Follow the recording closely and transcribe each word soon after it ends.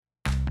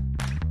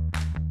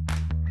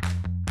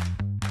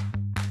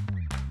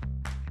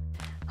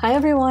Hi,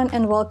 everyone,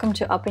 and welcome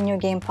to Up in Your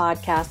Game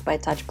podcast by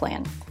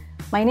TouchPlan.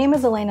 My name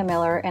is Elena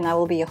Miller, and I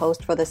will be your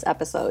host for this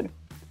episode.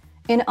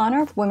 In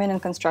honor of Women in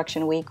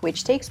Construction Week,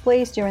 which takes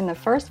place during the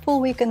first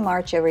full week in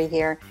March every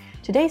year,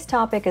 today's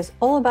topic is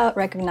all about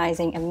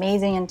recognizing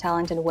amazing and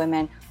talented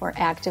women who are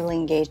actively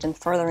engaged in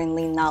furthering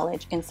lean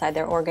knowledge inside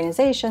their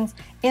organizations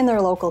in their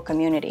local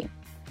community.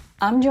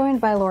 I'm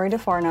joined by Lori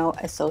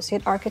DeForno,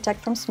 Associate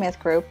Architect from Smith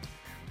Group,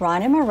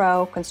 Ronnie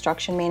Moreau,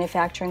 Construction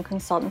Manufacturing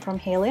Consultant from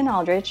Haley &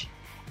 Aldrich,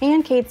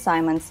 and Kate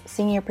Simons,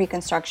 Senior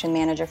Pre-Construction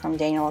Manager from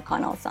Daniel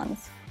O'Connell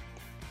Sons.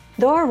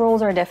 Though our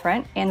roles are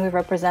different and we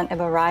represent a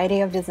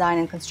variety of design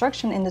and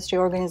construction industry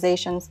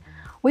organizations,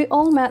 we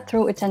all met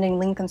through attending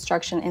Lean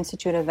Construction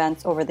Institute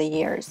events over the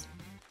years.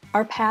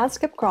 Our paths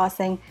kept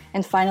crossing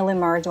and finally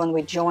merged when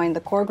we joined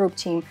the core group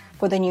team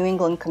for the New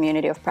England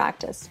Community of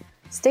Practice.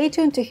 Stay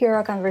tuned to hear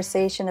our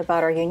conversation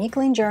about our unique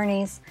Lean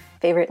journeys,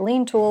 favorite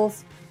Lean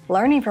tools,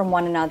 learning from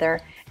one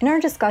another, and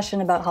our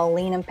discussion about how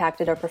Lean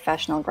impacted our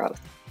professional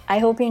growth. I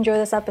hope you enjoy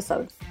this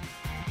episode.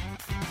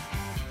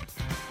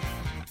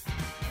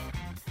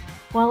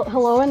 Well,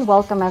 hello and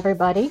welcome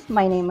everybody.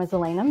 My name is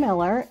Elena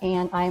Miller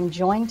and I am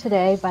joined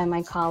today by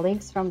my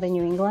colleagues from the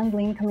New England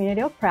Lean Community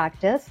of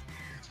Practice.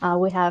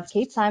 We have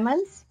Kate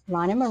Simons,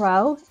 Ronnie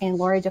Moreau, and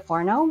Lori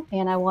DeForno.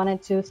 And I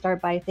wanted to start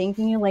by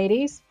thanking you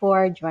ladies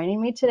for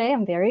joining me today.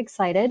 I'm very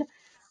excited.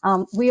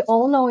 We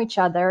all know each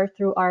other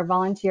through our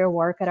volunteer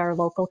work at our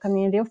local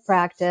community of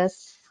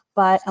practice,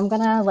 but I'm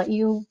gonna let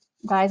you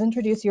guys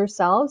introduce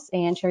yourselves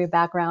and share your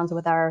backgrounds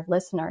with our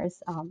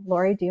listeners.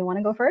 Lori, do you want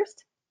to go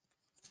first?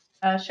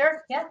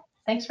 Sure. Yeah.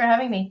 Thanks for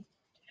having me.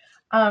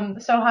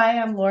 Hi,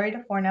 I'm Lori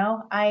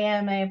DeForno. I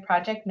am a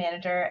project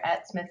manager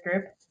at Smith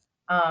Group,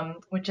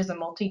 which is a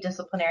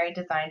multidisciplinary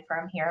design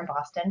firm here in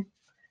Boston.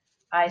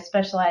 I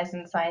specialize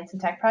in science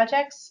and tech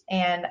projects,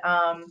 and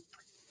I'm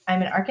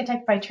an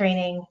architect by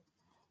training,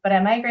 but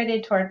I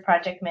migrated toward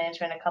project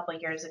management a couple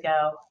of years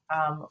ago,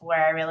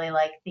 where I really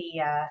like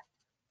the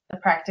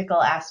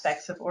practical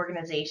aspects of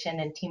organization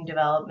and team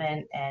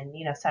development and,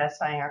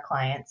 satisfying our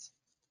clients.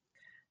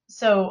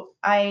 So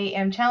I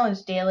am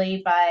challenged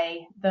daily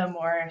by the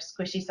more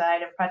squishy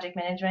side of project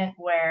management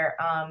where,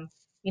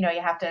 you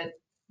have to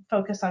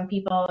focus on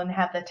people and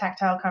have the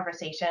tactile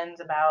conversations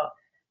about,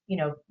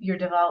 your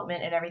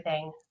development and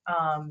everything,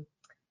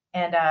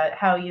 and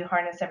how you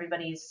harness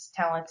everybody's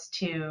talents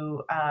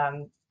to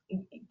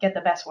get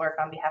the best work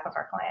on behalf of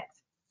our clients.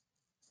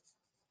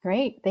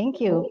 Great, thank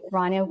you.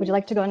 Rania, would you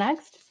like to go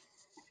next?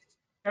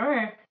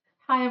 Sure.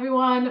 Hi,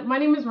 everyone. My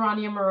name is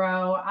Rania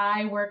Moreau.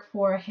 I work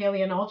for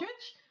Haley & Aldrich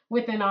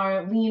within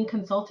our Lean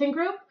Consulting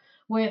Group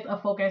with a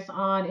focus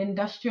on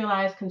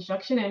industrialized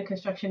construction and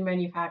construction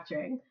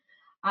manufacturing.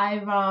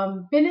 I've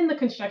been in the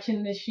construction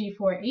industry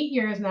for 8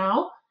 years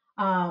now,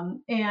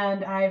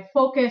 and I've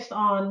focused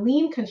on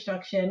lean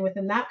construction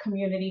within that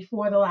community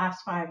for the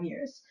last 5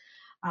 years.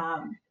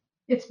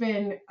 It's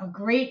been a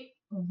great,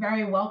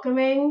 very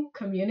welcoming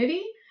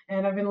community,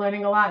 and I've been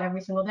learning a lot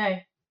every single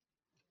day.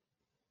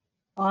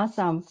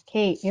 Awesome.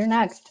 Kate, you're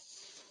next.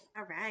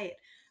 All right.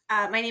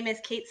 My name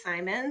is Kate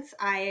Simons.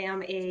 I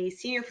am a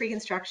senior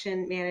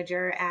pre-construction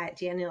manager at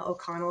Daniel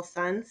O'Connell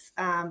Sons.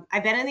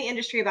 I've been in the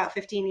industry about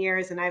 15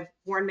 years and I've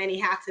worn many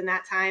hats in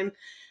that time.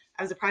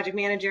 I was a project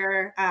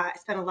manager. I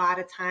spent a lot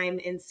of time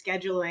in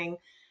scheduling.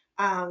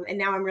 And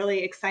now I'm really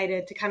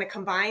excited to kind of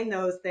combine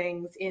those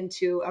things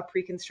into a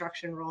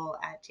pre-construction role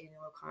at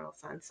Daniel O'Connell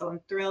Sons. So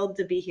I'm thrilled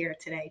to be here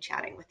today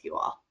chatting with you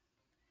all.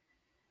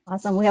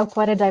 Awesome. We have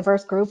quite a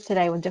diverse group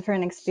today with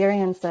different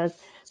experiences.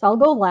 So I'll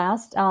go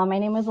last. My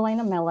name is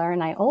Elena Miller,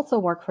 and I also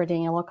work for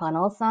Daniel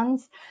O'Connell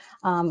Sons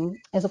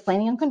as a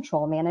planning and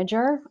control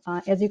manager.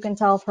 As you can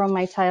tell from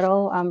my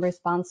title, I'm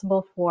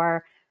responsible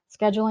for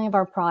scheduling of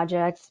our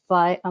projects,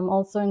 but I'm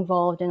also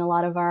involved in a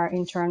lot of our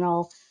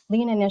internal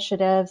lean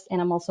initiatives, and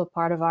I'm also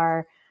part of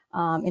our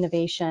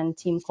innovation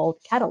team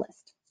called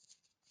Catalyst.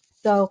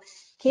 So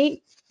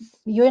Kate,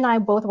 you and I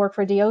both work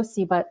for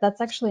DOC, but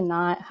that's actually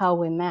not how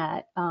we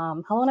met.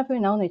 How long have we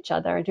known each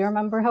other? Do you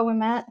remember how we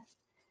met?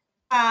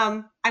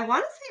 I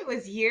want to say it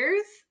was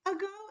years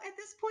ago at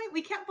this point.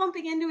 We kept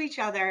bumping into each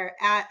other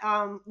at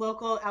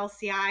local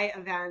LCI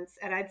events,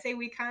 and I'd say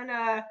we kind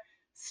of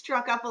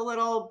struck up a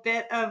little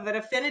bit of an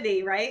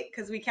affinity, right?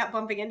 Because we kept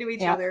bumping into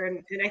each other,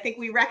 and I think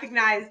we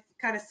recognized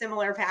kind of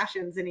similar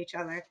passions in each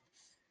other.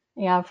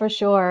 Yeah, for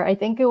sure. I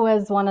think it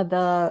was one of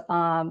the,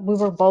 we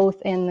were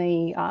both in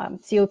the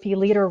COP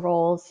leader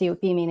roles,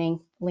 COP meaning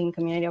Lean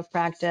Community of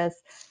Practice.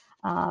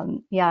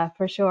 Yeah,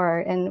 for sure.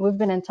 And we've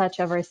been in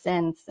touch ever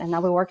since, and now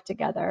we work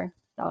together.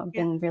 So I've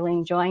been really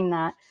enjoying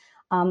that.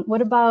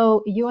 What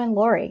about you and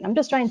Lori? I'm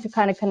just trying to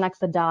kind of connect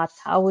the dots,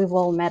 how we've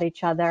all met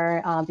each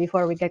other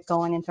before we get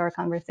going into our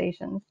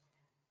conversations.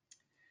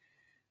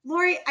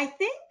 Lori, I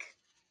think,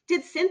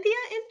 did Cynthia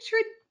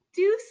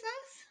introduce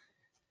us?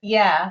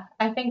 Yeah,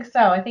 I think so.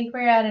 I think we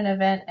were at an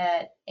event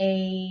at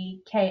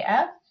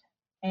AKF,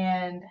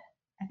 and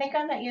I think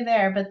I met you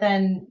there. But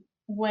then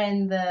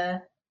when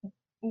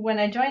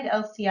I joined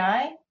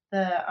LCI,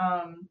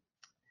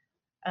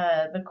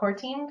 the core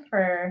team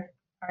for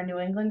our New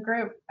England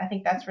group. I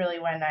think that's really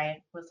when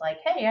I was like,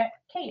 hey,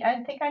 Kate,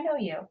 I think I know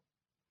you,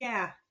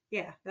 Yeah,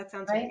 yeah, that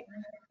sounds right? right.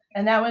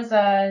 And that was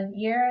a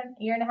year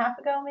and a half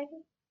ago, maybe,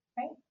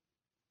 right?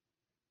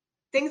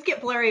 Things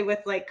get blurry with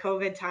like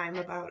COVID time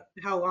about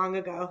how long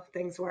ago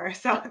things were.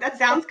 So that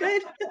sounds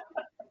good.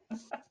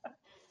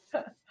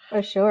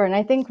 For sure. And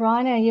I think,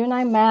 Rana, you and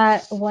I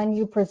met when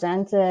you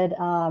presented,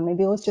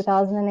 maybe it was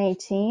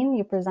 2018.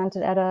 You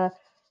presented at a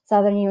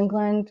Southern New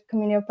England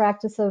Community of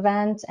Practice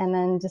event and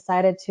then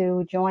decided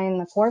to join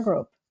the core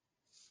group.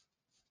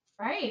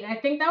 Right. I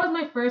think that was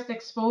my first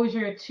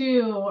exposure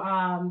to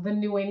the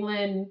New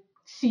England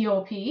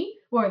COP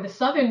or the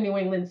Southern New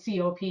England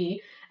COP.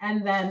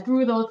 And then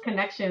through those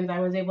connections, I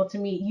was able to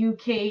meet you,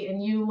 Kate,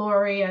 and you,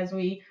 Lori, as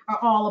we are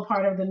all a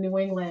part of the New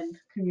England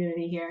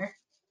community here.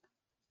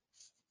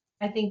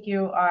 I think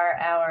you are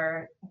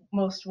our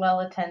most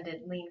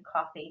well-attended Lean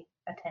Coffee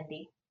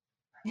attendee.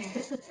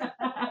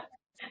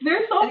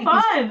 They're so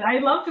fun. I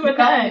love to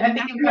attend. I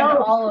think you've gone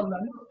to all of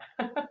them.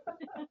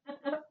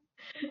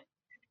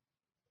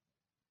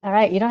 All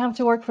right. You don't have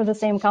to work for the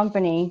same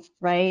company,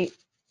 right?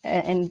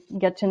 And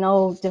get to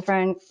know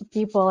different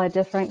people at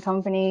different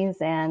companies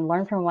and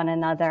learn from one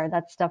another.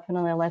 That's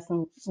definitely a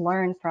lesson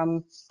learned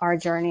from our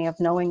journey of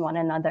knowing one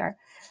another.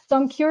 So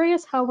I'm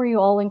curious, how were you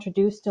all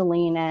introduced to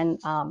Lean, and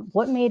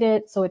what made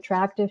it so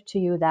attractive to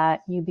you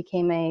that you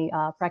became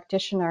a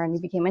practitioner and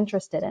you became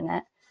interested in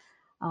it?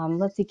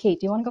 Let's see, Kate,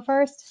 do you want to go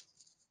first?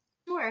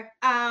 Sure.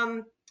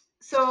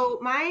 So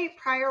my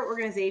prior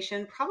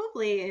organization,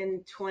 probably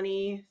in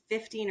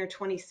 2015 or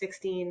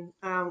 2016,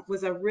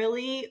 was a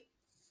really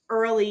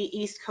early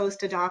East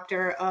Coast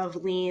adopter of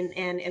Lean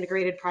and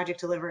integrated project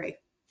delivery.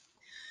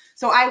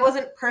 So I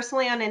wasn't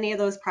personally on any of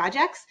those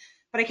projects,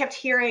 but I kept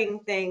hearing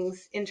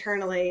things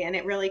internally, and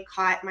it really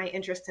caught my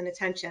interest and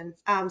attention.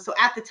 So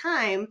at the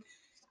time,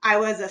 I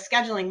was a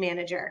scheduling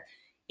manager,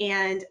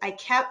 and I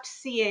kept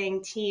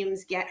seeing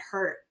teams get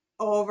hurt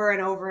over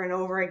and over and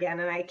over again.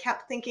 And I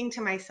kept thinking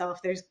to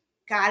myself, there's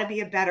got to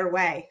be a better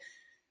way.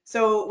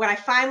 So when I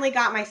finally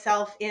got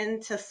myself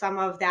into some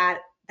of that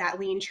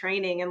lean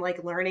training and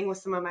like learning with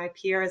some of my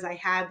peers, I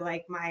had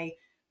like my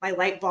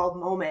light bulb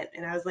moment,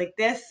 and I was like,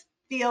 this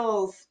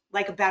feels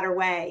like a better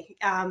way.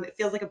 It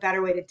feels like a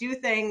better way to do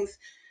things,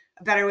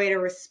 a better way to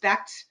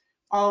respect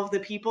all of the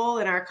people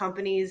in our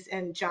companies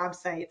and job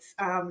sites.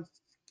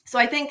 So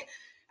I think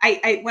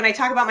when I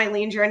talk about my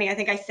lean journey, I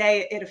think I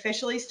say it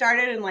officially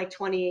started in like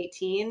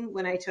 2018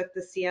 when I took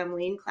the CM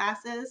lean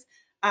classes.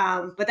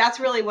 But that's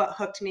really what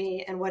hooked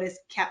me and what has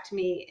kept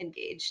me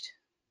engaged.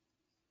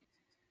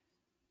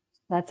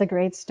 That's a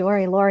great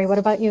story. Lori, what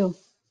about you?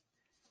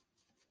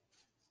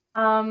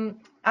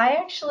 I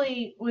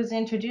actually was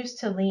introduced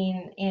to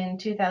Lean in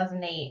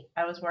 2008.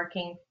 I was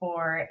working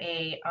for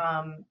a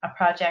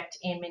project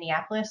in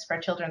Minneapolis for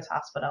a children's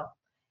hospital,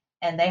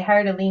 and they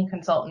hired a Lean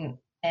consultant,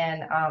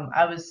 and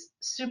I was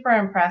super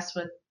impressed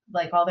with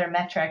like all their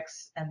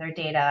metrics and their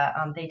data.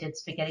 They did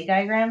spaghetti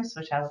diagrams,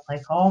 which I was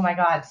like, oh my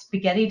God,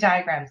 spaghetti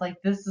diagrams!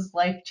 Like this is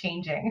life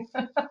changing.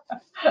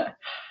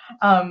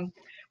 um,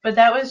 but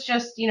that was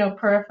just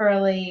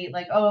peripherally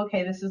like, oh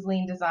okay, this is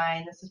Lean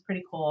design. This is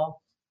pretty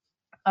cool.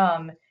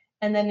 Um,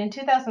 and then in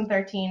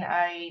 2013,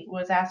 I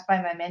was asked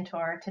by my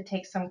mentor to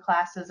take some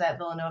classes at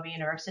Villanova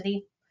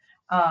University,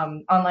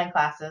 online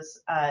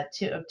classes,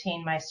 to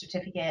obtain my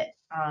certificate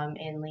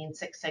in Lean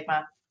Six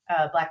Sigma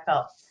Black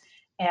Belt.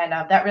 And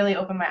that really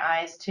opened my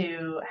eyes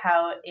to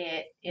how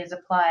it is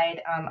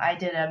applied. I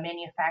did a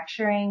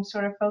manufacturing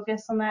sort of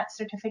focus on that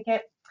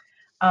certificate,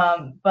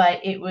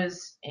 but it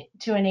was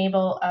to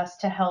enable us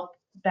to help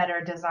better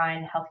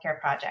design healthcare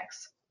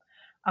projects.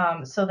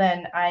 So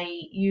then I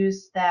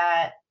used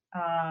that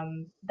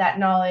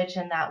knowledge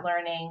and that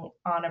learning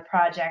on a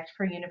project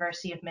for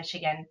University of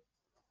Michigan,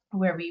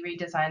 where we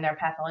redesigned their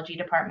pathology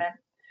department.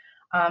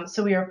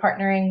 So we were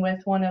partnering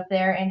with one of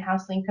their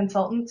in-house Lean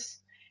consultants,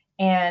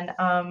 and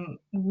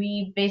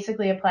we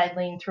basically applied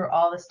Lean through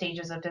all the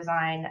stages of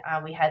design.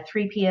 We had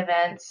 3P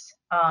events.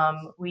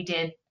 We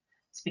did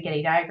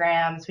spaghetti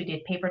diagrams. We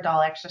did paper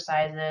doll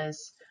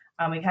exercises.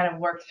 We kind of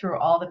worked through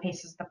all the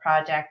pieces of the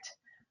project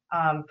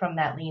from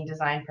that Lean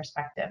design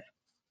perspective.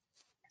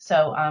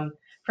 So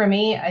for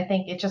me, I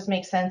think it just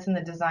makes sense in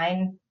the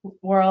design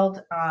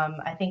world.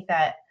 I think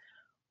that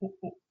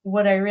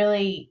what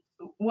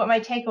my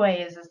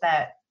takeaway is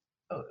that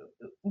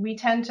we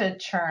tend to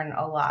churn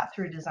a lot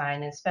through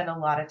design and spend a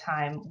lot of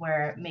time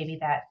where maybe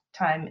that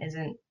time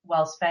isn't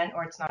well spent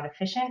or it's not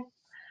efficient.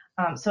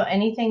 So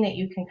anything that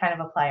you can kind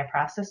of apply a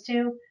process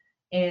to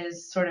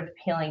is sort of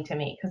appealing to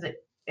me because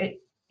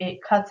it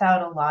cuts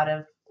out a lot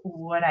of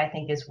what I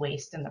think is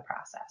waste in the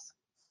process.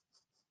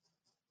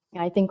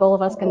 I think all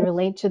of us can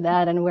relate to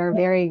that, and we're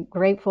very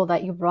grateful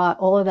that you brought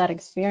all of that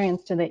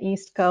experience to the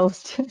East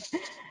Coast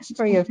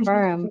for your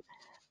firm.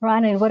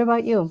 Ryan, what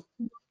about you?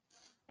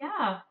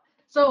 Yeah.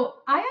 So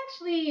I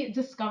actually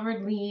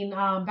discovered Lean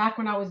back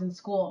when I was in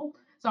school.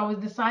 So I was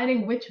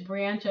deciding which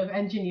branch of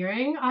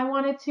engineering I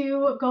wanted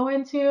to go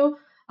into.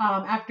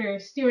 after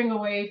steering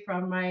away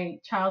from my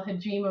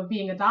childhood dream of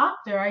being a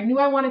doctor, I knew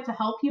I wanted to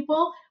help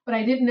people, but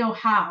I didn't know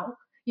how,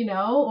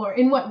 or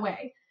in what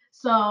way.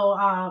 So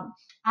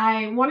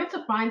I wanted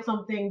to find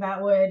something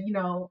that would,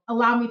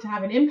 allow me to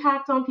have an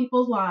impact on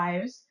people's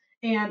lives.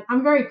 And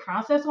I'm very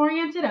process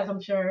oriented, as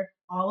I'm sure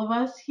all of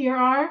us here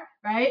are,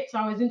 right? So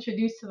I was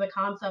introduced to the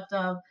concept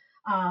of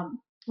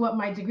what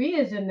my degree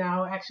is in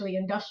now, actually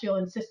industrial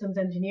and systems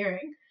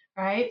engineering,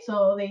 right?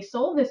 So they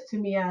sold this to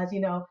me as,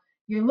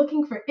 you're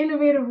looking for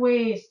innovative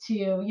ways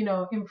to,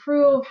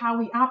 improve how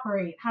we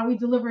operate, how we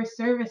deliver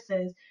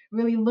services,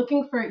 really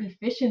looking for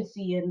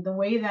efficiency in the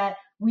way that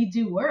we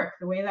do work,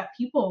 the way that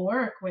people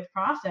work with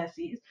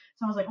processes.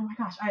 So I was like, oh my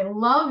gosh, I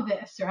love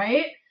this,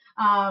 right?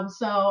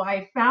 So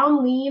I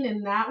found lean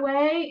in that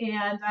way,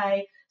 and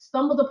I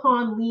stumbled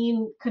upon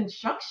lean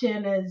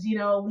construction as,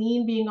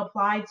 lean being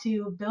applied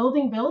to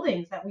building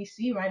buildings that we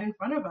see right in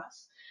front of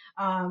us.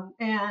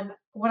 And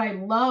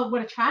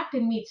what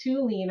attracted me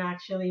to lean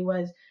actually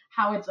was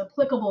how it's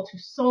applicable to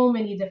so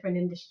many different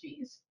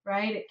industries,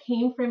 right? It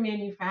came from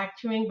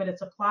manufacturing, but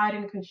it's applied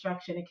in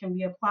construction. It can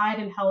be applied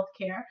in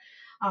healthcare.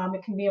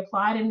 It can be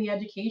applied in the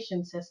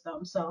education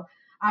system. So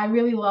I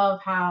really love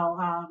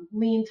how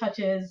lean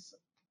touches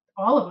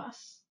all of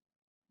us.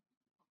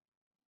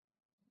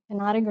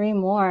 Cannot agree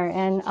more.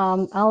 And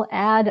I'll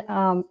add,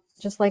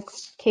 just like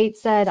Kate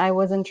said, I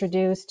was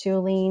introduced to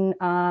Lean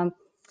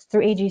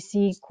through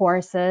AGC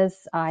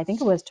courses. I think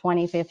it was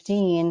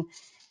 2015.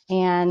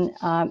 And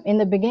in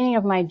the beginning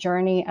of my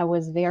journey, I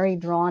was very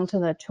drawn to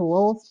the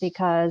tools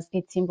because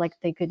it seemed like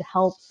they could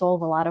help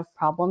solve a lot of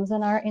problems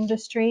in our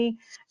industry.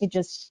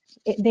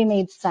 They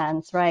made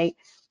sense, right?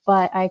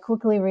 But I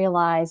quickly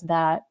realized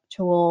that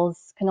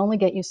tools can only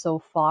get you so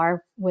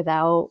far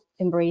without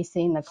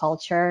embracing the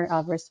culture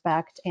of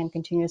respect and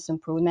continuous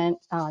improvement,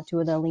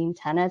 to the lean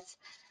tenets.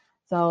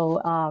 So,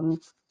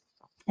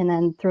 and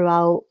then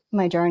throughout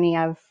my journey,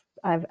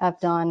 I've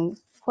done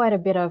quite a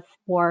bit of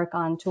work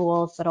on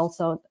tools, but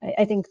also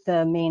I think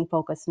the main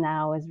focus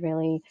now is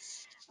really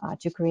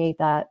to create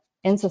that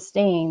and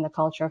sustain the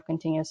culture of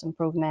continuous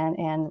improvement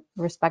and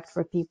respect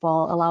for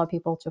people, allow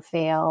people to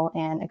fail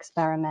and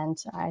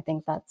experiment. I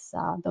think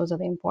those are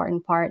the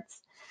important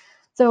parts.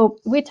 So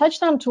we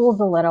touched on tools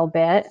a little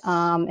bit,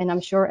 and I'm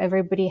sure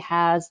everybody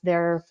has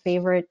their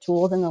favorite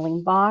tools in the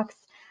Lean box.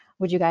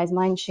 Would you guys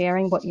mind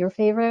sharing what your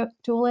favorite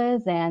tool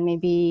is, and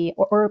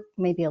or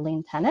maybe a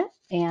Lean tenet,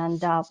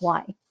 and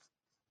why?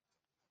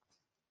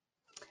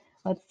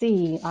 Let's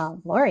see,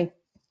 Lori.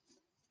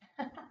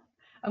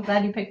 I'm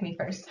glad you picked me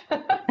first.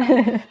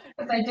 Because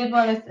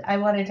I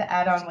wanted to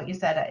add on what you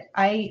said.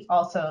 I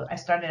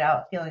started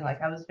out feeling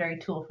like I was very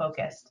tool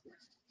focused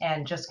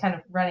and just kind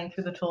of running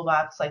through the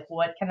toolbox, like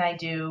what can I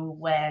do,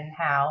 when,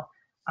 how.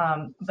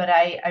 But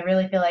I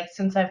really feel like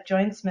since I've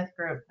joined Smith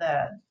Group,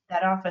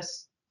 that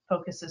office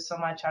focuses so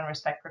much on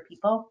respect for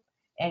people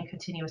and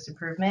continuous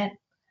improvement.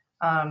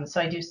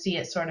 So I do see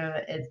it sort of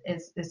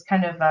is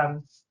kind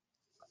of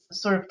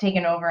sort of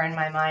taken over in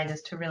my mind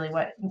as to really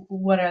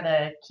what are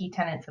the key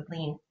tenets of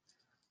lean.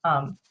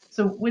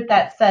 So with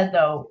that said,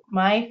 though,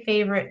 my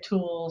favorite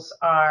tools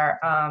are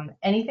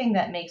anything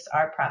that makes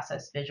our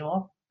process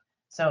visual.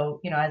 So,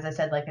 as I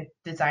said, like a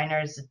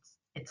designer's,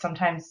 it's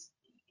sometimes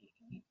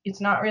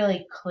it's not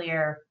really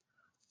clear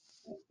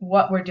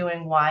what we're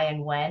doing, why,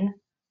 and when.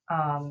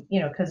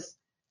 Because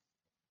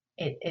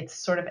it's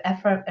sort of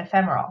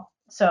ephemeral.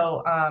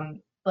 So,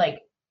 like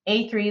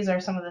A3s are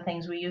some of the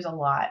things we use a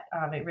lot.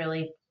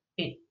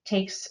 It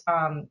takes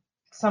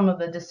some of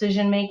the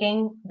decision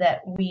making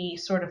that we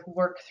sort of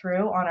work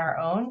through on our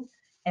own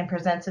and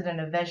presents it in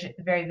a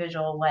very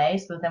visual way,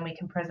 so then we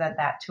can present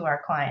that to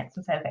our clients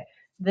and say, okay,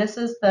 this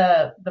is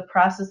the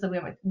process that we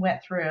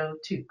went through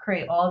to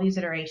create all these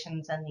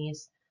iterations and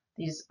these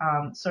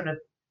sort of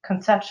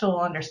conceptual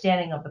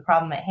understanding of the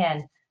problem at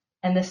hand,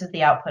 and this is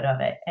the output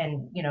of it,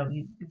 and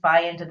you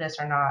buy into this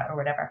or not or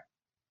whatever.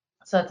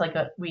 So that's like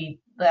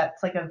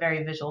a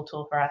very visual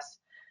tool for us.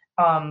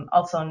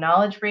 Also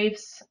knowledge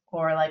briefs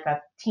or like a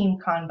team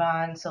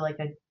Kanban, so like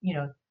a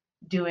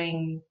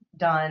doing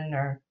done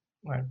or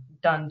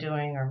done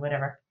doing or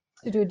whatever.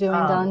 To do doing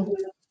done.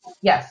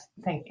 Yes,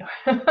 thank you.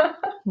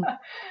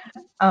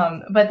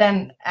 But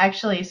then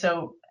actually,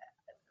 so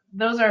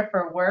those are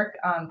for work,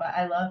 but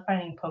I love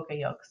finding poka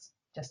yolks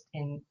just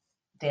in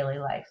daily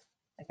life.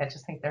 Like I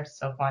just think they're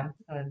so fun.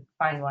 And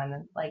find one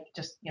and like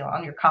just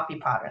on your coffee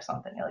pot or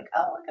something. You're like,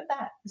 oh, look at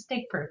that,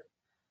 mistake proof.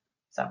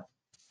 So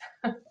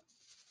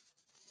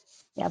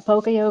Yeah,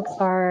 poka yolks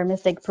are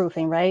mistake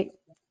proofing, right?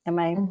 Am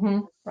I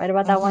right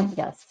about that one?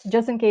 Yes.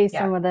 Just in case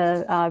some of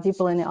the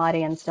people in the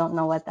audience don't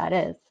know what that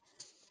is.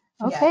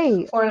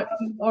 Okay. Yeah.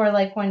 Or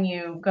like when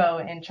you go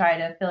and try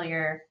to fill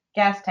your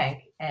gas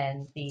tank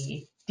and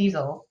the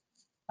diesel,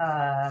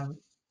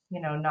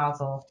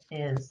 nozzle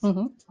is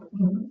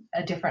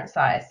a different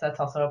size. That's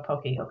also a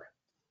poka yoke.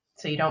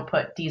 So you don't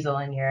put diesel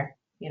in your,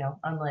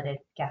 unleaded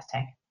gas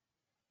tank.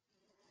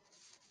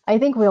 I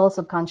think we all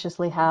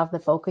subconsciously have the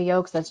poka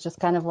yolks. That's just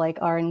kind of like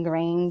our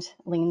ingrained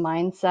lean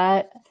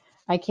mindset.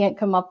 I can't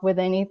come up with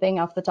anything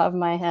off the top of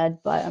my head,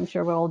 but I'm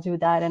sure we'll do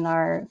that in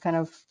our kind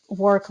of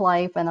work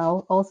life and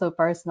also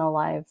personal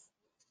lives.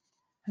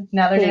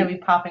 Now they're going to Kate,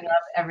 be popping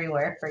up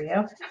everywhere for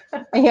you.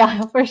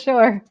 yeah, for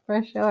sure,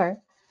 for sure.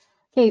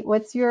 Kate,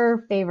 what's your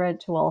favorite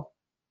tool?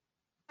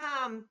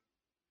 Um,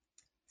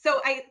 so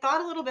I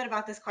thought a little bit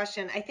about this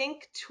question. I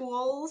think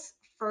tools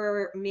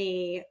for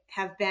me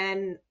have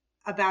been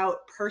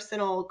about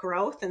personal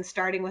growth and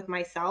starting with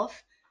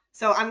myself.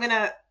 So I'm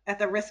gonna, at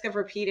the risk of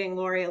repeating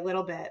Lori a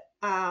little bit,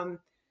 I'm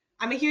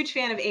a huge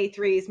fan of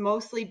A3s,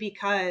 mostly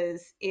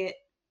because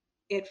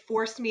it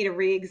forced me to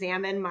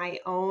re-examine my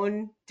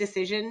own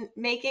decision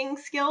making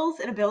skills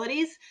and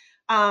abilities.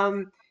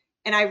 Um,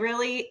 and I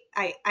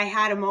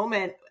had a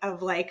moment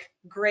of like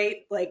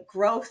great like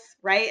growth,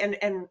 right?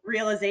 And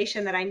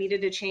realization that I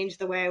needed to change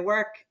the way I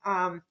work.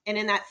 And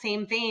in that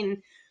same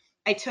vein,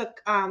 I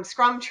took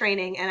Scrum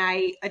training and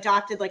I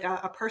adopted like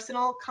a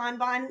personal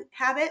Kanban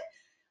habit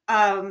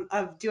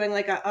of doing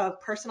like a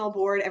personal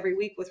board every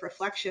week with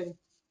reflection.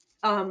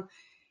 Um,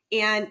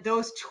 and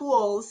those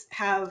tools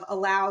have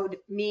allowed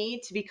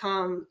me to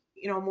become,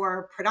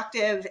 more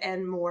productive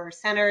and more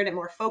centered and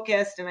more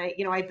focused. And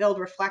I build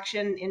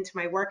reflection into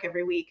my work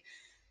every week.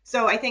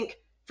 So I think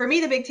for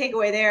me, the big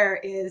takeaway there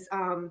is,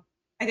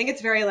 I think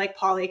it's very like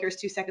Paul Akers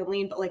 2-second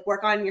lean, but like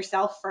work on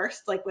yourself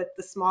first, like with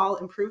the small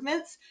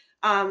improvements.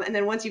 And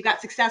then once you've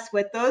got success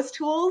with those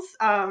tools,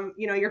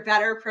 you're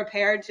better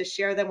prepared to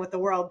share them with the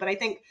world. But I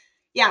think,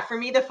 yeah, for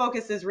me, the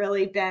focus has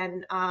really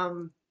been,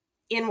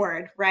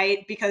 inward,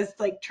 right? Because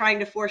like trying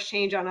to force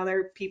change on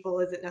other people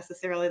isn't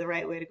necessarily the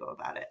right way to go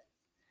about it.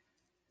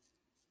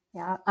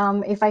 Yeah,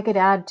 if I could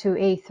add to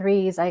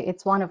A3s,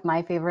 it's one of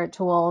my favorite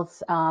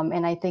tools.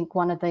 And I think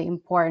one of the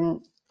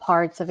important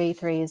parts of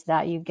A3 is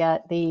that you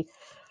get the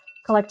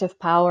collective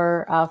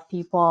power of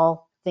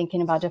people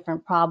thinking about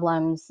different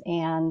problems.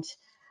 And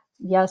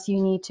yes, you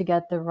need to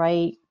get the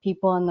right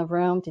people in the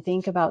room to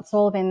think about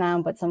solving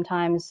them, but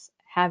sometimes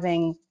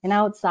having an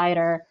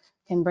outsider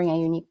can bring a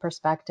unique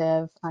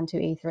perspective onto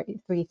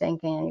A3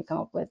 thinking, and you come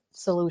up with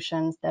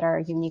solutions that are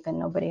unique and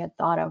nobody had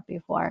thought of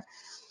before.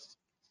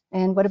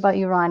 And what about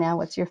you, Rania?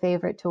 What's your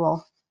favorite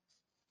tool?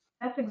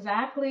 That's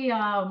exactly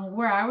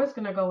where I was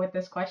going to go with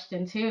this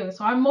question too.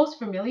 So I'm most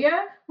familiar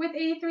with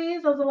A3s,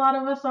 as a lot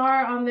of us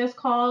are on this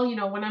call.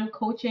 When I'm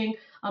coaching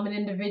an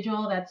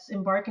individual that's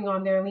embarking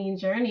on their lean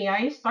journey,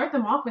 I start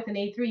them off with an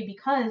A3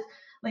 because,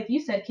 like you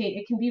said, Kate,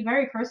 it can be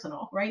very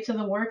personal, right, to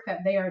the work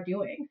that they are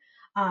doing.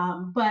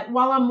 But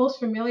while I'm most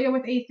familiar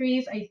with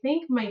A3s, I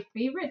think my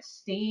favorite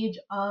stage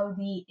of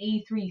the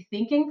A3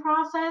 thinking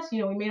process,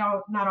 we may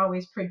not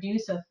always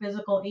produce a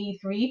physical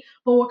A3,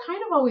 but we're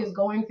kind of always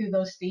going through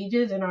those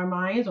stages in our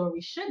minds, or we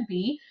should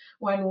be,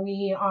 when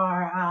we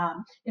are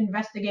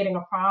investigating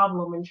a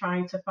problem and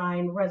trying to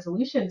find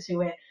resolution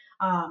to it.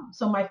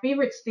 So my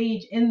favorite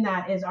stage in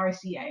that is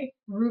RCA,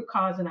 root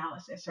cause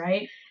analysis,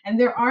 right? And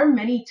there are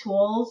many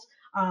tools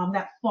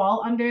that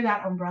fall under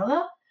that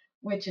umbrella,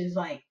 which is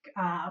like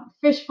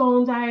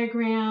fishbone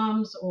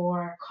diagrams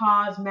or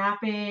cause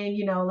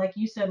mapping. Like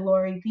you said,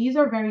 Lori, these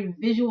are very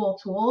visual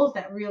tools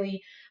that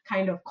really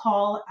kind of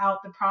call out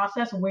the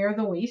process where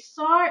the wastes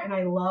are. And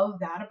I love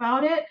that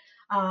about it.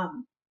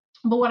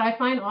 But what I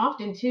find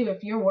often too,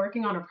 if you're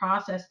working on a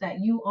process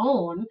that you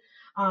own,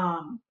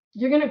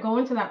 you're going to go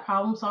into that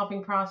problem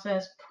solving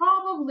process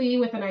probably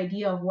with an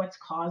idea of what's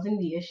causing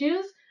the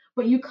issues,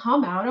 but you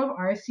come out of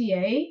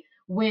RCA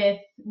with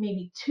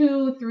maybe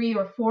 2, 3,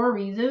 or 4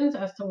 reasons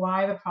as to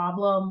why the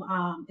problem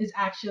is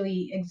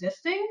actually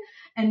existing.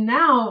 And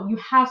now you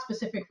have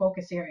specific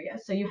focus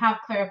areas. So you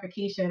have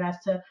clarification as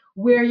to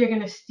where you're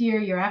going to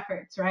steer your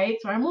efforts, right?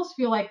 So I almost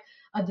feel like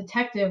a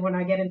detective when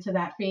I get into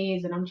that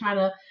phase and I'm trying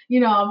to,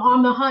 I'm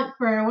on the hunt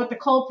for what the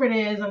culprit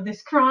is of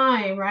this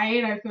crime,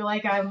 right? I feel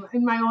like I'm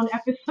in my own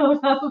episode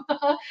of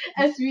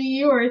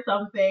SVU or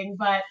something,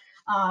 but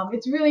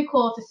it's really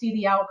cool to see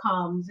the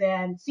outcomes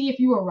and see if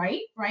you were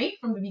right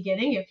from the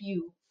beginning, if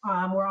you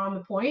were on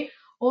the point,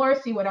 or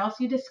see what else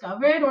you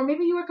discovered, or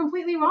maybe you were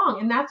completely wrong,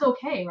 and that's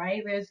okay,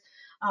 right? There's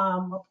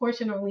a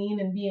portion of lean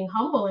and being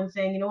humble and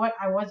saying, you know what,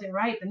 I wasn't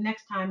right. The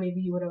next time, maybe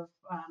you would have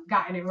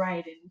gotten it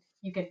right, and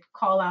you could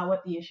call out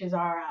what the issues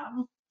are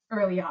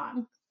early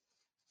on.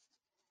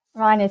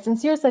 Rania,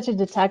 since you're such a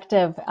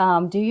detective,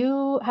 have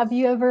you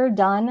ever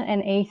done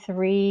an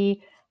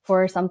A3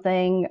 for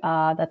something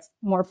that's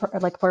more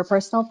like for a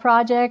personal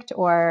project,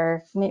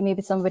 or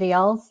maybe somebody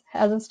else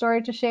has a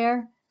story to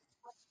share?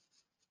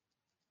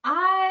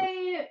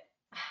 I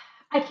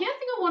I can't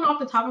think of one off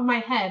the top of my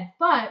head,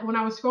 but when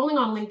I was scrolling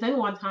on LinkedIn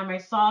one time, I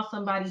saw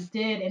somebody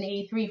did an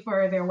A3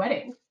 for their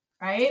wedding,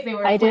 right? They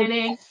were I did.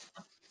 planning.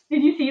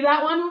 Did you see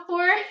that one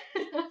before?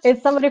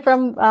 It's somebody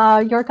from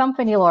your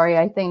company, Lori,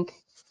 I think.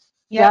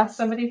 Yep, Jess?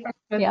 somebody from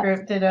Smith Yeah.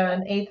 Group did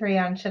an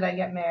A3 on Should I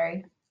Get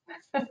Married?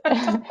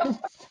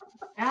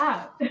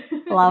 Yeah.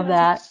 Love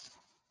that.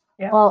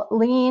 Yep. Well,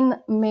 lean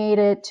made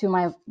it to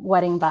my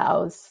wedding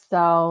vows,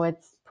 so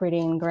it's pretty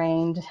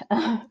ingrained.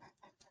 My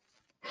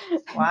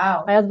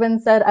Wow.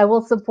 husband said, I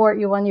will support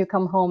you when you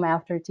come home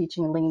after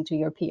teaching lean to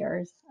your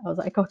peers. I was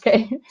like,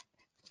 okay.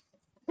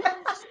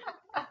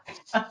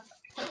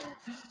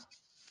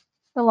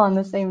 Along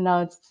the same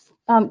notes.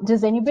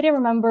 Does anybody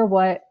remember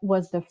what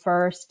was the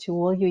first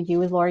tool you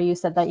used? Laura, you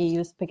said that you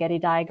used spaghetti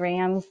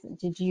diagrams.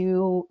 Did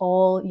you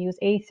all use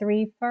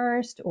A3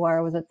 first,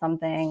 or was it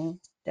something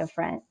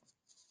different?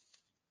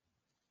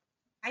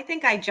 I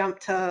think I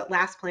jumped to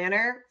Last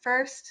Planner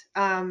first,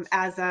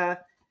 as a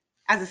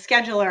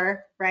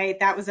scheduler, right?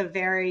 That was a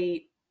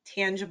very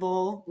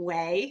tangible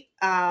way,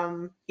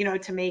 to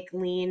make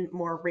lean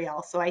more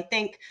real. So I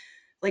think,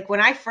 like,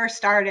 when I first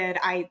started,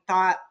 I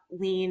thought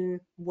lean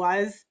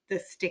was the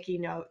sticky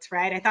notes,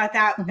 right? I thought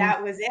that Mhm.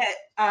 that was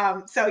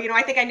it. So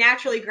I think I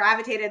naturally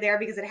gravitated there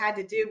because it had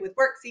to do with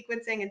work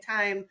sequencing and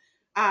time.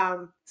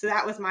 So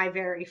that was my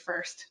very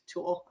first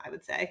tool, I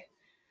would say.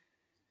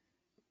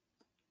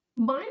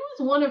 Mine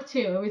was one of two.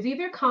 It was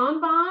either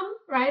Kanban,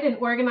 right, and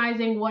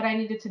organizing what I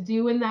needed to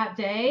do in that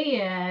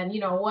day and,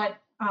 what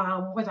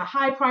was a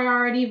high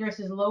priority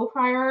versus low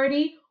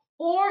priority,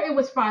 or it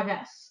was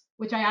 5S,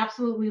 which I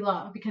absolutely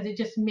love because it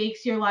just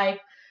makes your life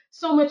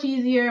so much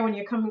easier when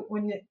you're coming,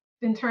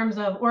 in terms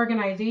of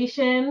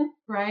organization,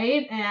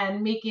 right,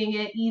 and making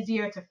it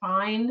easier to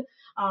find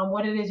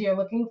what it is you're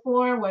looking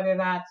for, whether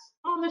that's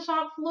on the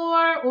shop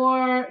floor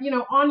or,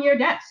 on your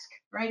desk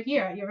right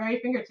here at your very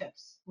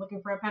fingertips,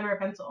 looking for a pen or a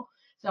pencil.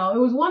 So it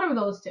was one of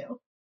those two.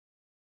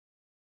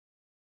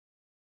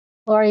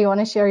 Laura, you want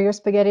to share your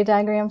spaghetti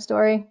diagram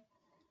story?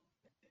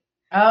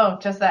 Oh,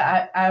 just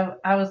that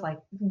I was like,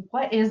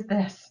 what is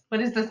this? What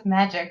is this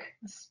magic?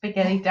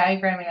 Spaghetti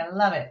diagramming. I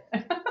love it.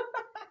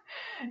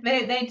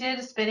 They did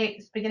a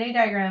spaghetti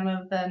diagram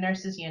of the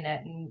nurses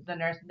unit, and the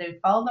nurse they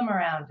followed them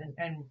around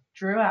and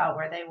drew out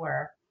where they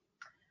were.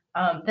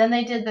 Then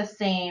they did the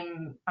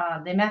same.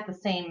 They met the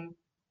same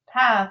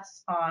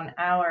paths on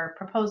our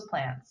proposed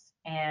plans,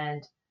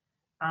 and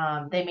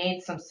they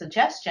made some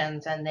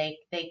suggestions, and they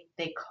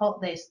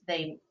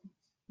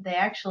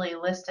actually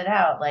listed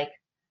out like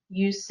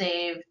you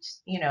saved,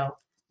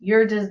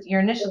 your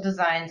initial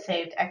design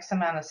saved X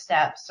amount of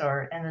steps,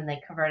 and then they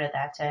converted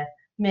that to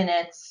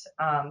minutes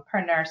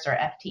per nurse or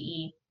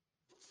FTE.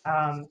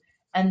 Um,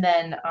 and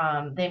then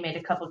they made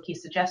a couple key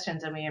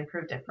suggestions and we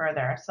improved it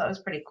further. So it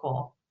was pretty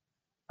cool.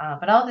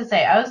 But I'll just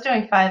say, I was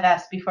doing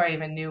 5S before I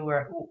even knew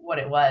what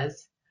it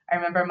was. I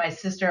remember my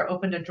sister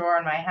opened a drawer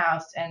in my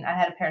house and I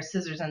had a pair of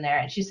scissors in there,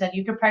 and she said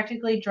you could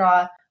practically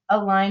draw a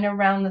line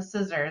around the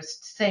scissors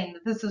saying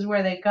that this is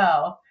where they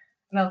go.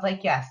 And I was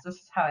like, yes, this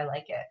is how I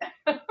like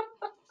it.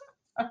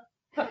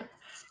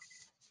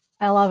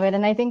 I love it.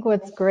 And I think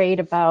what's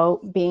great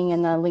about being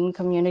in the Lean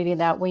community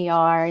that we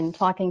are and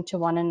talking to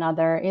one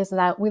another is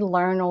that we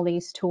learn all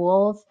these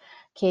tools.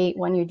 Kate,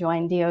 when you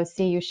joined DOC,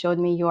 you showed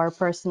me your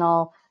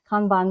personal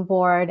Kanban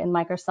board and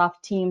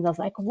Microsoft Teams. I was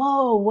like,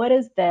 whoa, what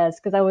is this?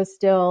 Because I was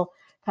still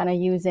kind of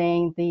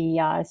using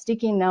the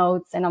sticky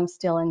notes and I'm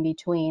still in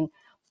between.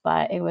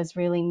 But it was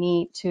really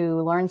neat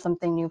to learn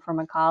something new from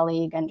a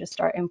colleague and just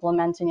start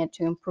implementing it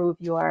to improve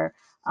your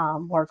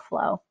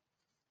workflow.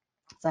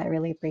 So I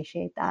really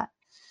appreciate that.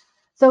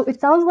 So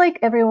it sounds like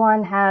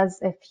everyone has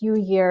a few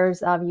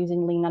years of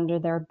using Lean under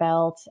their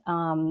belt.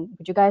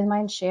 Would you guys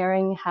mind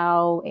sharing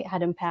how it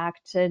had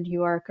impacted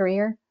your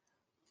career?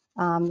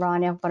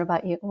 Rania, what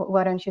about you?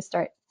 Why don't you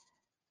start?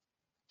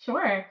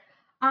 Sure.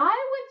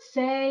 I would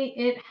say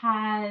it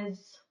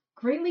has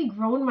greatly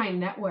grown my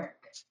network,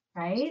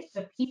 right?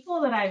 The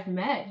people that I've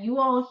met, you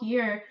all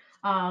here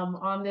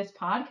on this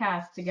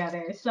podcast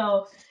together.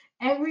 So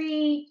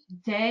every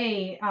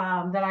day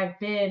that I've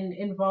been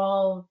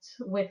involved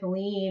with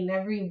Lean,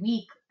 every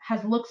week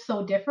has looked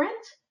so different,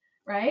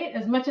 right?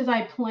 As much as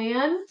I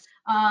plan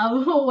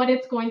what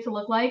it's going to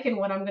look like and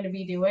what I'm going to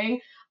be doing,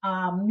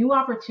 new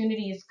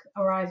opportunities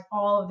arise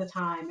all of the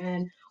time.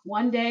 And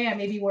one day I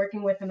may be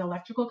working with an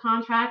electrical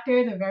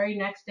contractor. The very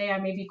next day I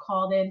may be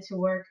called in to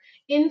work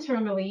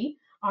internally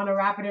on a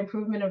rapid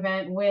improvement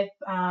event with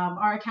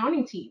our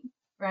accounting team,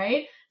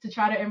 right? To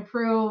try to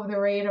improve the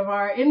rate of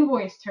our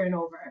invoice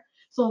turnover.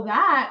 So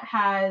that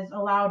has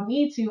allowed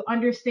me to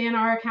understand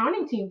our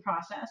accounting team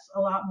process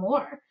a lot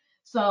more.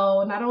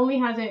 So not only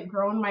has it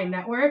grown my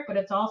network, but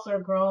it's also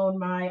grown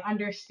my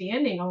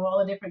understanding of all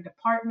the different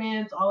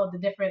departments, all of the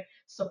different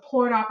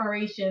support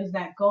operations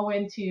that go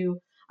into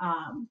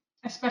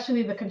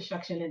especially the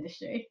construction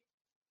industry.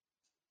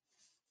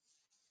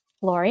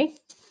 Lori?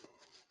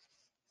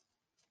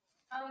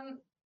 Um,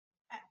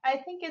 I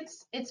think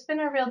it's been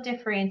a real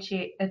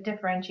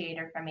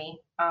differentiator for me.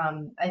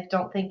 I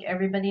don't think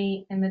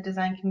everybody in the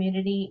design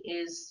community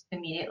is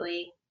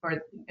immediately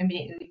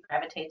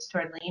gravitates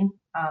toward lean.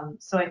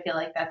 So I feel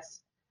like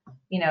that's,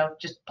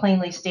 just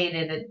plainly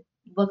stated, it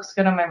looks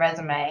good on my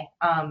resume.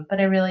 But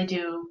I really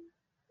do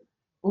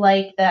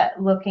like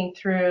that looking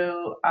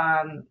through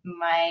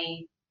my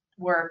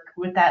work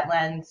with that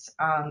lens.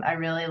 I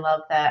really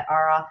love that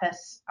our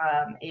office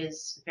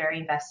is very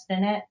invested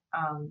in it,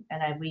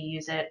 and we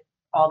use it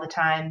all the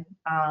time.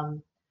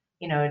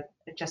 You know,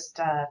 it just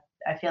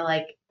I feel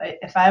like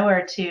if I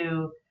were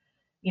to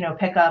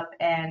pick up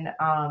and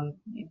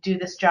do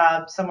this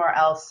job somewhere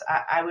else,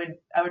 I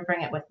would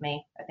bring it with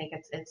me. I think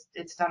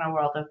it's done a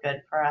world of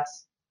good for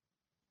us,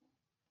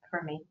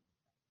 for me.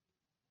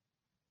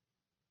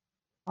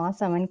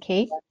 Awesome. And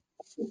Kate?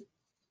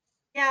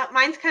 Yeah,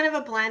 mine's kind of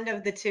a blend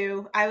of the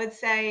two. I would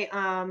say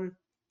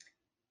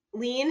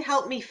Lean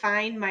helped me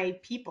find my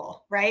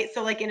people, right?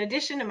 So like in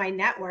addition to my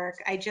network,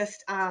 I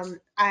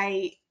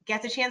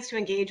get the chance to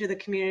engage with a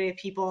community of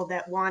people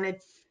that want to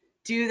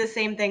do the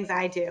same things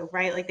I do,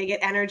 right? Like they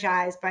get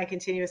energized by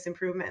continuous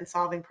improvement and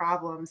solving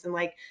problems, and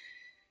like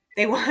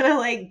they want to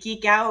like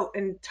geek out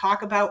and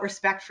talk about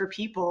respect for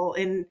people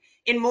in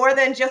more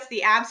than just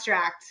the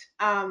abstract.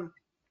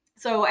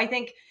 So I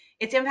think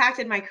it's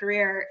impacted my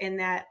career in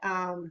that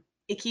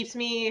it keeps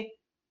me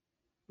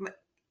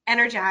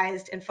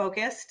energized and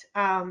focused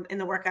in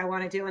the work I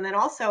want to do. And then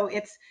also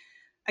it's,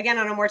 again,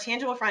 on a more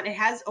tangible front, it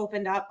has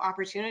opened up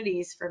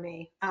opportunities for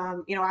me.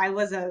 I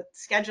was a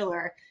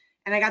scheduler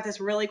and I got this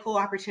really cool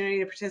opportunity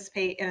to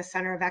participate in a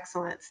center of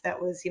excellence that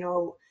was,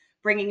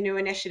 bringing new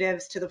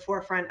initiatives to the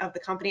forefront of the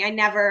company. I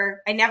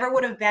never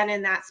would have been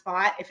in that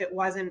spot if it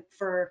wasn't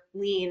for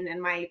Lean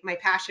and my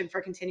passion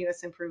for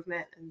continuous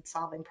improvement and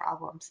solving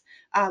problems.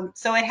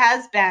 So it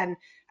has been,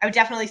 I would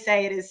definitely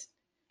say it has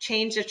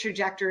changed the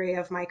trajectory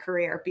of my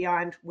career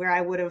beyond where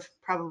I would have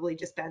probably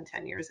just been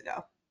 10 years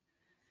ago.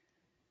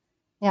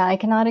 Yeah, I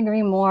cannot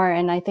agree more.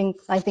 And I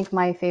think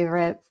my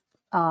favorite,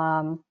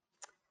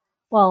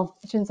 well,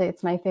 I shouldn't say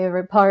it's my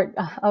favorite part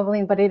of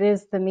Lean, but it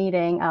is the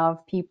meeting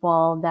of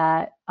people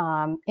that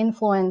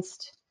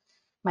influenced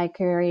my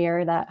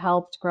career, that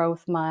helped grow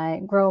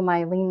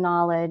my Lean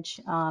knowledge,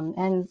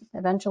 and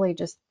eventually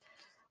just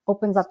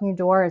opens up new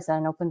doors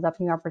and opens up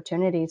new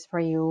opportunities for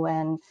you.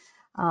 And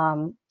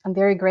I'm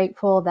very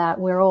grateful that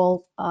we're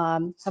all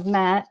have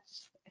met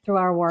through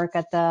our work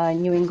at the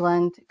New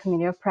England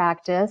Community of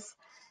Practice.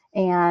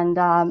 And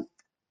I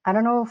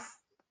don't know if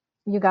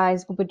you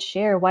guys would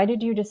share, why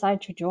did you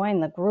decide to join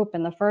the group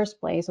in the first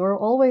place? We're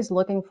always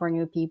looking for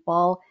new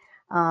people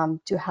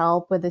to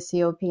help with the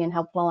COP and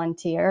help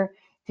volunteer.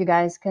 If you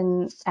guys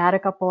can add a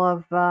couple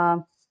of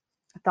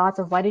thoughts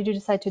of why did you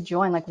decide to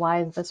join? Like,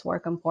 why is this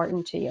work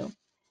important to you?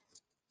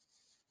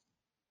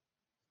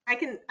 I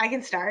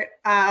can start.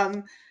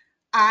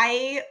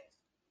 I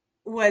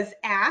was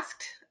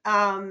asked.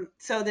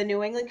 So the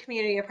New England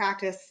Community of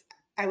Practice,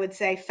 I would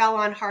say, fell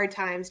on hard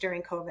times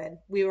during COVID.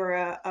 We were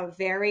a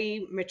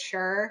very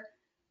mature,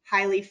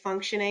 highly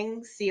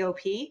functioning COP.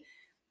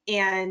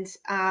 And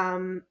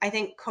I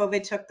think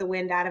COVID took the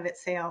wind out of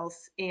its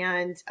sails.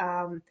 And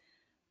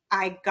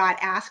I got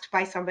asked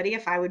by somebody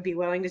if I would be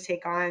willing to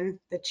take on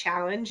the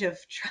challenge of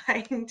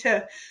trying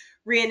to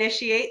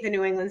reinitiate the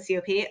New England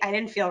COP. I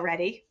didn't feel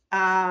ready.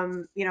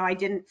 I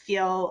didn't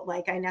feel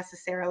like I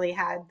necessarily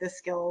had the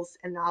skills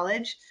and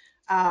knowledge.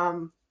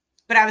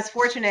 But I was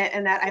fortunate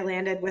in that I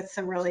landed with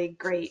some really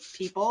great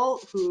people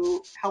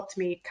who helped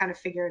me kind of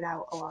figure it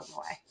out along the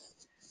way.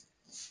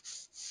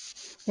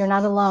 You're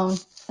not alone.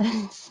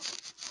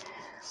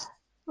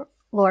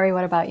 Lori,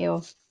 what about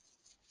you?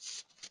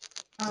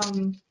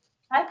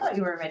 I thought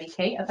you were ready,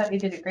 Kate. I thought you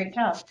did a great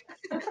job.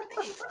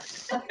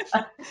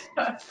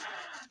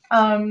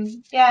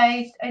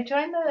 Yeah, I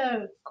joined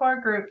the core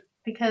group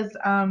because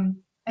I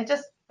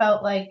just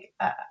felt like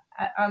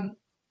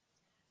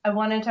I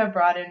wanted to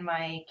broaden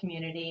my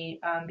community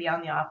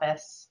beyond the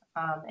office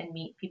and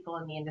meet people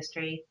in the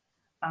industry.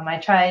 I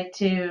tried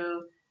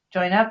to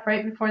join up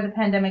right before the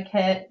pandemic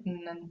hit,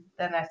 and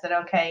then I said,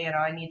 okay,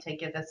 I need to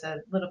give this a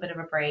little bit of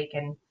a break,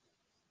 and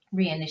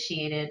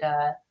reinitiated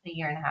a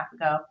year and a half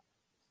ago.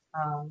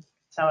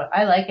 So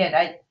I like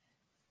it.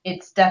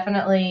 It's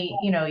definitely,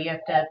 you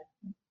have to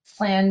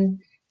plan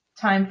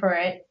time for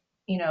it,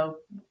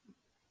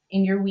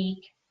 in your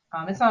week.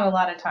 It's not a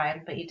lot of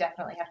time, but you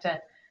definitely have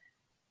to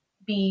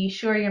be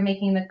sure you're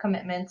making the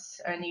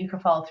commitments and you can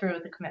follow through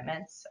with the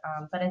commitments.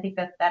 But I think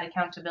that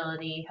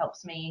accountability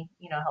helps me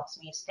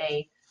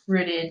stay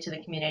rooted to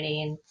the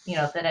community, and,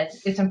 that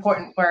it's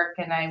important work,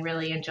 and I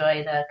really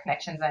enjoy the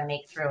connections I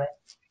make through it.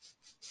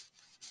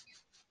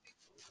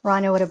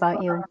 Rania, what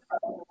about you?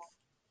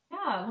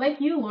 Yeah,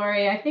 like you,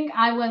 Lori, I think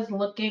I was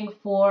looking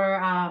for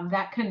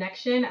that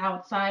connection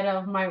outside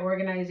of my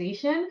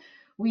organization.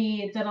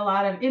 We did a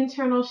lot of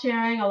internal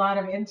sharing, a lot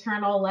of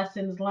internal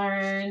lessons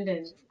learned,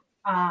 and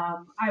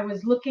I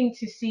was looking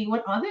to see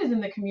what others in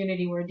the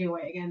community were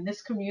doing. And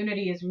this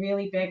community is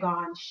really big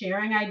on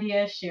sharing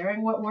ideas,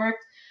 sharing what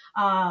worked,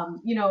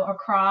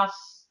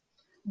 across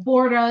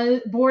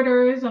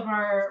borders of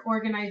our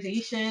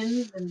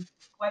organizations, and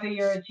whether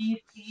you're a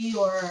GC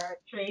or a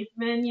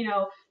tradesman,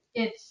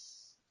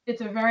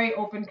 it's a very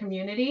open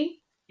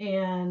community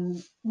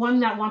and one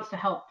that wants to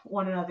help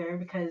one another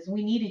because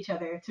we need each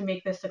other to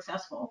make this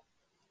successful.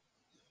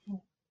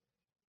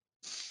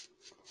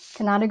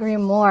 Cannot agree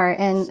more.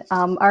 And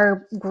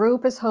our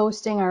group is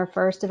hosting our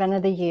first event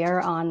of the year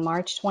on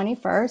March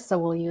 21st. So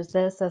we'll use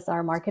this as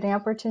our marketing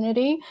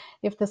opportunity.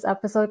 If this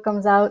episode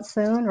comes out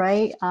soon,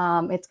 right?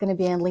 It's going to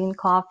be in Lean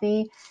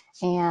Coffee,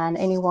 and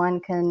anyone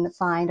can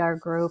find our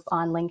group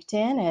on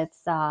LinkedIn.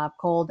 It's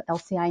called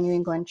LCI New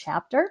England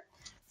Chapter.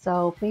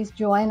 So please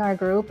join our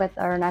group at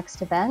our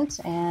next event.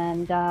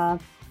 And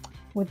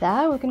with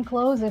that, we can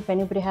close. If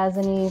anybody has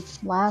any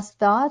last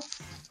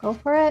thoughts, go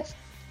for it.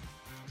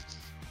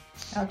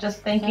 I'll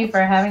just thank you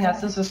for having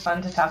us. This was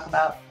fun to talk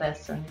about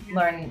this and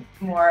learn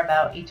more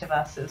about each of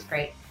us. It was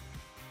great.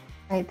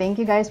 All right, thank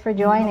you guys for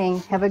joining.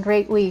 Have a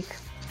great week.